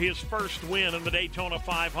score his first win in the Daytona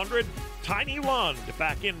 500, Tiny Lund,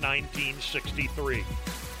 back in 1963.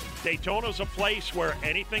 Daytona's a place where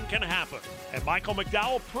anything can happen, and Michael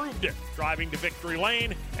McDowell proved it, driving to victory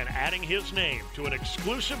lane and adding his name to an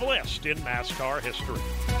exclusive list in NASCAR history.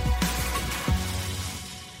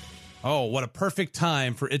 Oh, what a perfect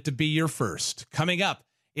time for it to be your first. Coming up,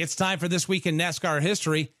 it's time for This Week in NASCAR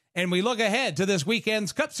History, and we look ahead to this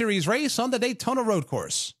weekend's Cup Series race on the Daytona Road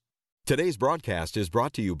Course. Today's broadcast is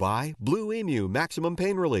brought to you by Blue Emu Maximum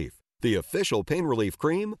Pain Relief, the official pain relief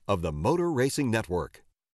cream of the Motor Racing Network.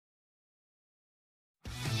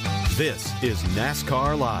 This is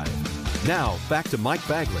NASCAR Live. Now, back to Mike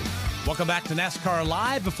Bagley. Welcome back to NASCAR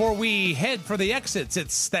Live. Before we head for the exits,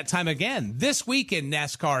 it's that time again. This week in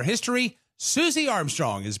NASCAR history, Susie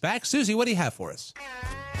Armstrong is back. Susie, what do you have for us?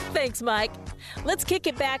 Thanks, Mike. Let's kick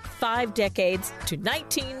it back 5 decades to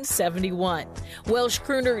 1971. Welsh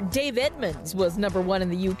crooner Dave Edmunds was number 1 in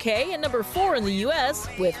the UK and number 4 in the US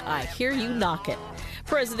with I Hear You Knockin'.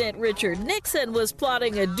 President Richard Nixon was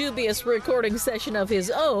plotting a dubious recording session of his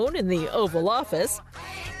own in the Oval Office.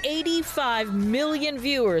 85 million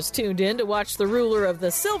viewers tuned in to watch the ruler of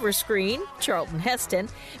the silver screen, Charlton Heston,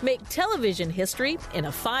 make television history in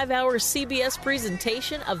a 5-hour CBS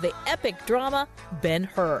presentation of the epic drama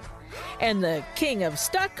Ben-Hur. And the king of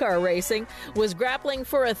stock car racing was grappling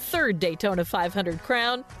for a 3rd Daytona 500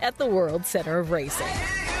 crown at the World Center of Racing.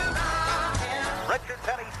 Richard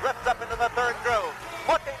Petty drifts up into the 3rd groove.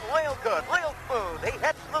 Looking real good, real smooth. He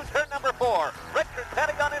heads through turn number 4. Richard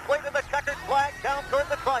Petty on his way to the checkered flag down toward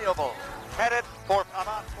the tri-oval. Headed for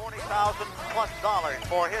about $40,000+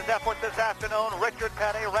 for his effort this afternoon. Richard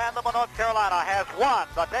Petty, Random, North Carolina, has won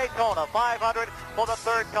the Daytona 500 for the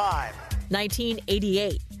 3rd time.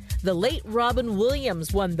 1988. The late Robin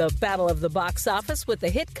Williams won the Battle of the Box Office with the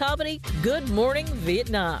hit comedy Good Morning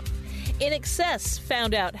Vietnam. In Excess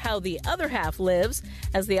found out how the other half lives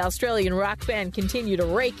as the Australian rock band continue to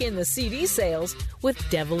rake in the CD sales with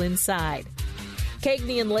Devil Inside.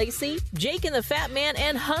 Cagney and Lacey, Jake and the Fat Man,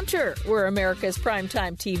 and Hunter were America's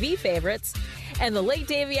primetime TV favorites. And the late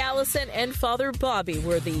Davey Allison and Father Bobby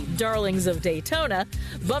were the darlings of Daytona,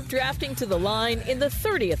 bump drafting to the line in the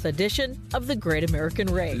 30th edition of the Great American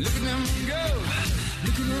Race.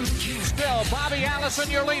 Still, Bobby Allison,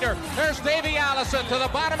 your leader. There's Davey Allison to the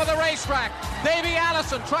bottom of the racetrack. Davey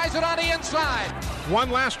Allison tries it on the inside.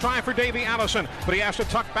 One last try for Davey Allison, but he has to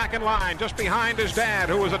tuck back in line just behind his dad,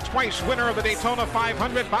 who was a twice winner of the Daytona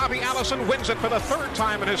 500. Bobby Allison wins it for the 3rd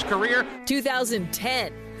time in his career.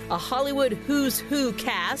 2010. A Hollywood Who's Who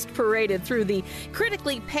cast paraded through the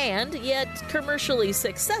critically panned yet commercially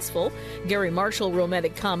successful Gary Marshall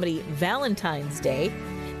romantic comedy Valentine's Day.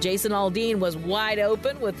 Jason Aldean was wide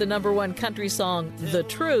open with the number 1 country song The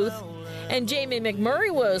Truth, and Jamie McMurray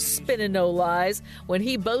was spinning no lies when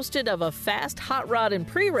he boasted of a fast hot rod in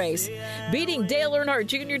pre-race, beating Dale Earnhardt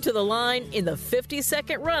Jr. to the line in the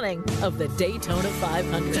 52nd running of the Daytona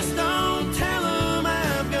 500. Just don't tell him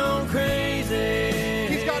I've gone crazy.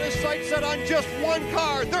 He's got his sights set on just one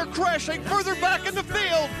car. They're crashing further back in the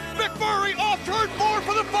field. McMurray off turn 4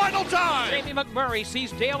 for the final time. Jamie McMurray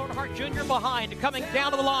sees Dale Earnhardt Jr. behind, coming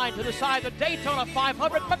down to the line to decide the Daytona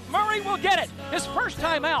 500. McMurray will get it. His first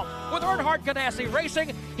time out with Earnhardt Ganassi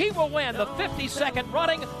Racing. He will win the 52nd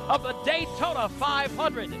running of the Daytona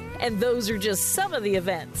 500. And those are just some of the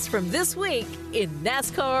events from this week in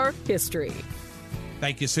NASCAR history.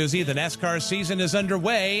 Thank you, Susie. The NASCAR season is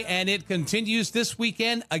underway, and it continues this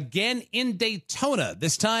weekend again in Daytona,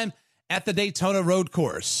 this time at the Daytona Road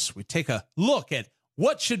Course. We take a look at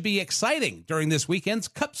what should be exciting during this weekend's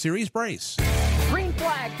Cup Series race. Green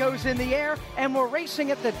flag goes in the air, and we're racing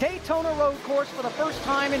at the Daytona Road Course for the first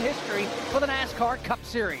time in history for the NASCAR Cup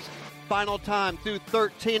Series. Final time through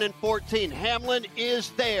 13 and 14. Hamlin is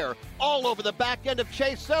there. All over the back end of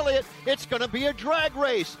Chase Elliott. It's going to be a drag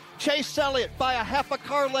race. Chase Elliott by a half a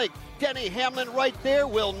car length. Denny Hamlin right there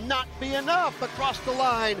will not be enough across the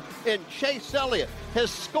line. And Chase Elliott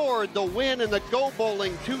has scored the win in the Go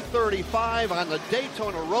Bowling 235 on the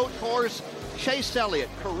Daytona Road Course. Chase Elliott,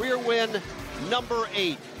 career win number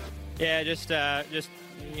 8. Yeah, just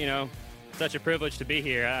such a privilege to be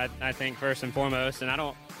here. I think first and foremost, and I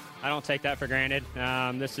don't take that for granted.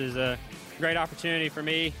 This is a great opportunity for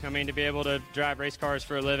me. I mean, to be able to drive race cars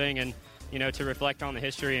for a living, and to reflect on the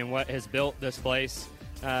history and what has built this place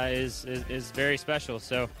is very special.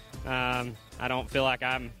 So I don't feel like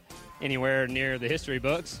I'm anywhere near the history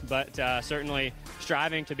books, but certainly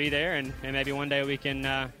striving to be there, and maybe one day we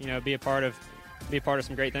can be a part of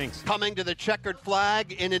some great things. Coming to the checkered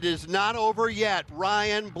flag, and it is not over yet.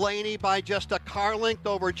 Ryan Blaney by just a car length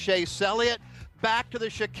over Chase Elliott. Back to the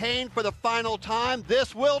chicane for the final time.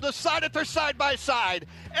 This will decide it. They're side by side.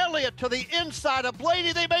 Elliott to the inside of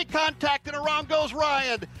Blaney. They make contact, and around goes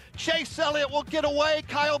Ryan. Chase Elliott will get away.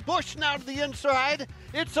 Kyle Busch now to the inside.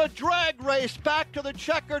 It's a drag race back to the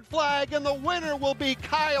checkered flag, and the winner will be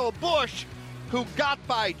Kyle Busch, who got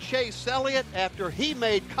by Chase Elliott after he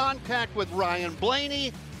made contact with Ryan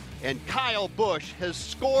Blaney. And Kyle Busch has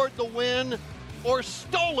scored the win, or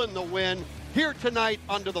stolen the win, here tonight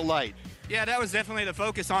under the light. Yeah, that was definitely the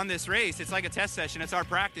focus on this race. It's like a test session. It's our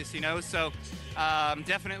practice, So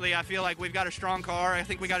definitely I feel like we've got a strong car. I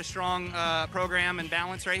think we got a strong program and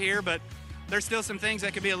balance right here, but there's still some things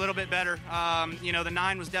that could be a little bit better. The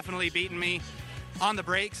 9 was definitely beating me on the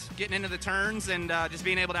brakes, getting into the turns, and just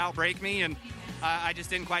being able to outbrake me, and I just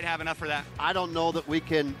didn't quite have enough for that. I don't know that we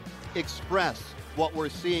can express what we're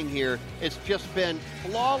seeing here. It's just been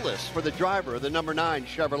flawless for the driver of the number 9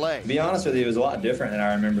 Chevrolet. To be honest with you, it was a lot different than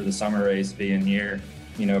I remember the summer race being here.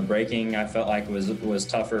 Braking I felt like was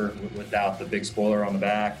tougher without the big spoiler on the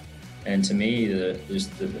back. And to me,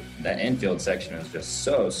 that infield section is just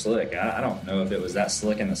so slick. I don't know if it was that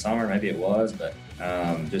slick in the summer. Maybe it was, but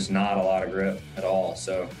just not a lot of grip at all.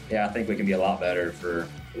 So, yeah, I think we can be a lot better for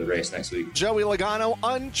the race next week. Joey Logano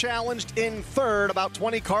unchallenged in third, about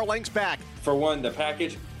 20 car lengths back. For one, the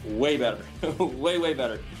package, way better. way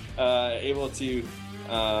better. Able to,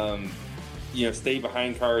 stay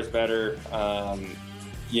behind cars better.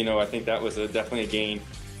 I think that was definitely a gain.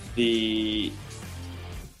 The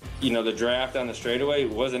draft on the straightaway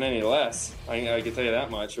wasn't any less. I can tell you that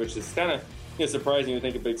much, which is kind of surprising. You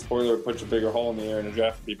think a big spoiler would put a bigger hole in the air and the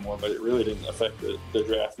draft would be more, but it really didn't affect the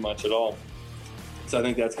draft much at all. So I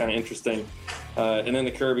think that's kind of interesting. And then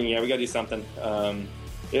the curbing, we got to do something.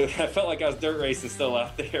 I felt like I was dirt racing still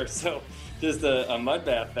out there. So just a mud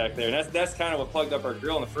bath back there. And that's kind of what plugged up our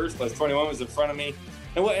grill in the first place. 21 was in front of me.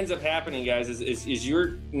 And what ends up happening, guys, is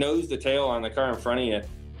you're nose to tail on the car in front of you.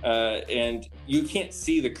 And you can't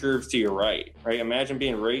see the curves to your right? Imagine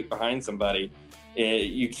being right behind somebody.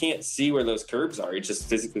 You can't see where those curves are. You just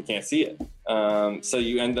physically can't see it. So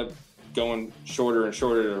you end up going shorter and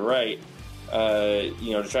shorter to the right,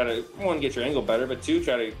 to try to, one, get your angle better, but two,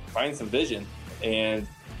 try to find some vision. And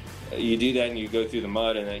you do that and you go through the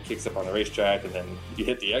mud, and then it kicks up on the racetrack, and then you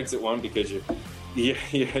hit the exit one because you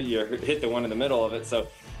hit the one in the middle of it. So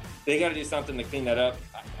they got to do something to clean that up.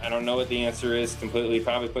 I don't know what the answer is completely.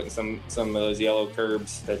 Probably putting some of those yellow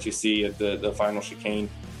curbs that you see at the final chicane,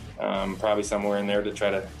 probably somewhere in there to try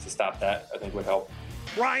to stop that, I think would help.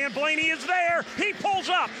 Ryan Blaney is there. He pulls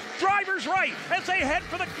up. Driver's right as they head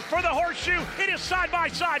for the horseshoe. It is side by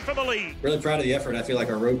side for the lead. Really proud of the effort. I feel like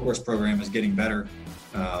our road course program is getting better.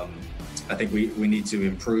 I think we need to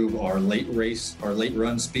improve our late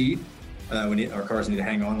run speed. Our cars need to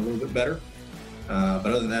hang on a little bit better. But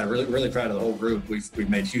other than that, really proud of the whole group. We've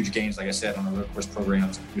made huge gains, like I said, on our road course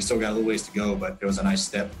programs. We still got a little ways to go, but it was a nice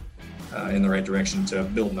step in the right direction to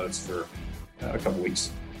build notes for a couple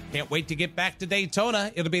weeks. Can't wait to get back to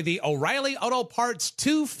Daytona. It'll be the O'Reilly Auto Parts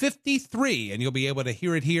 253, and you'll be able to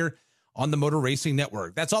hear it here on the Motor Racing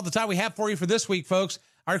Network. That's all the time we have for you for this week, folks.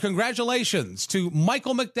 Our congratulations to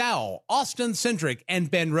Michael McDowell, Austin Cindric,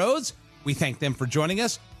 and Ben Rhodes. We thank them for joining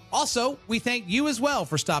us. Also, we thank you as well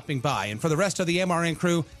for stopping by. And for the rest of the MRN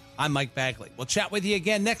crew, I'm Mike Bagley. We'll chat with you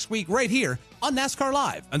again next week right here on NASCAR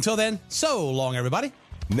Live. Until then, so long, everybody.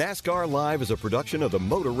 NASCAR Live is a production of the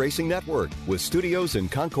Motor Racing Network with studios in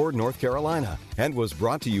Concord, North Carolina, and was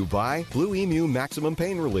brought to you by Blue Emu Maximum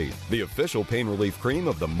Pain Relief, the official pain relief cream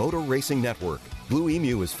of the Motor Racing Network. Blue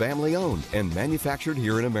Emu is family-owned and manufactured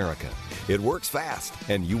here in America. It works fast,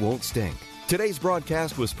 and you won't stink. Today's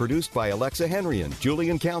broadcast was produced by Alexa Henrian,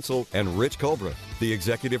 Julian Council, and Rich Culbreth. The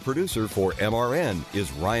executive producer for MRN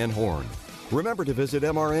is Ryan Horn. Remember to visit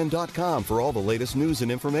MRN.com for all the latest news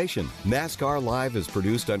and information. NASCAR Live is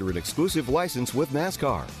produced under an exclusive license with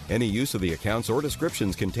NASCAR. Any use of the accounts or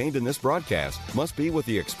descriptions contained in this broadcast must be with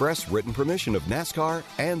the express written permission of NASCAR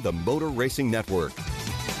and the Motor Racing Network.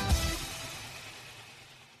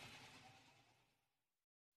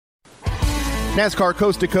 NASCAR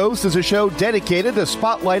Coast to Coast is a show dedicated to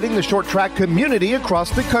spotlighting the short track community across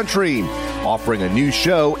the country. Offering a new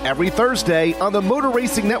show every Thursday on the Motor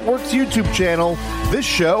Racing Network's YouTube channel, this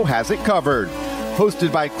show has it covered.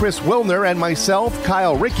 Hosted by Chris Wilner and myself,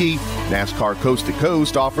 Kyle Rickey, NASCAR Coast to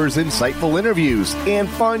Coast offers insightful interviews and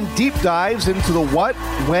fun deep dives into the what,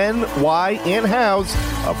 when, why, and hows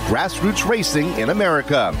of grassroots racing in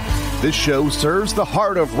America. This show serves the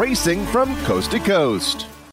heart of racing from coast to coast.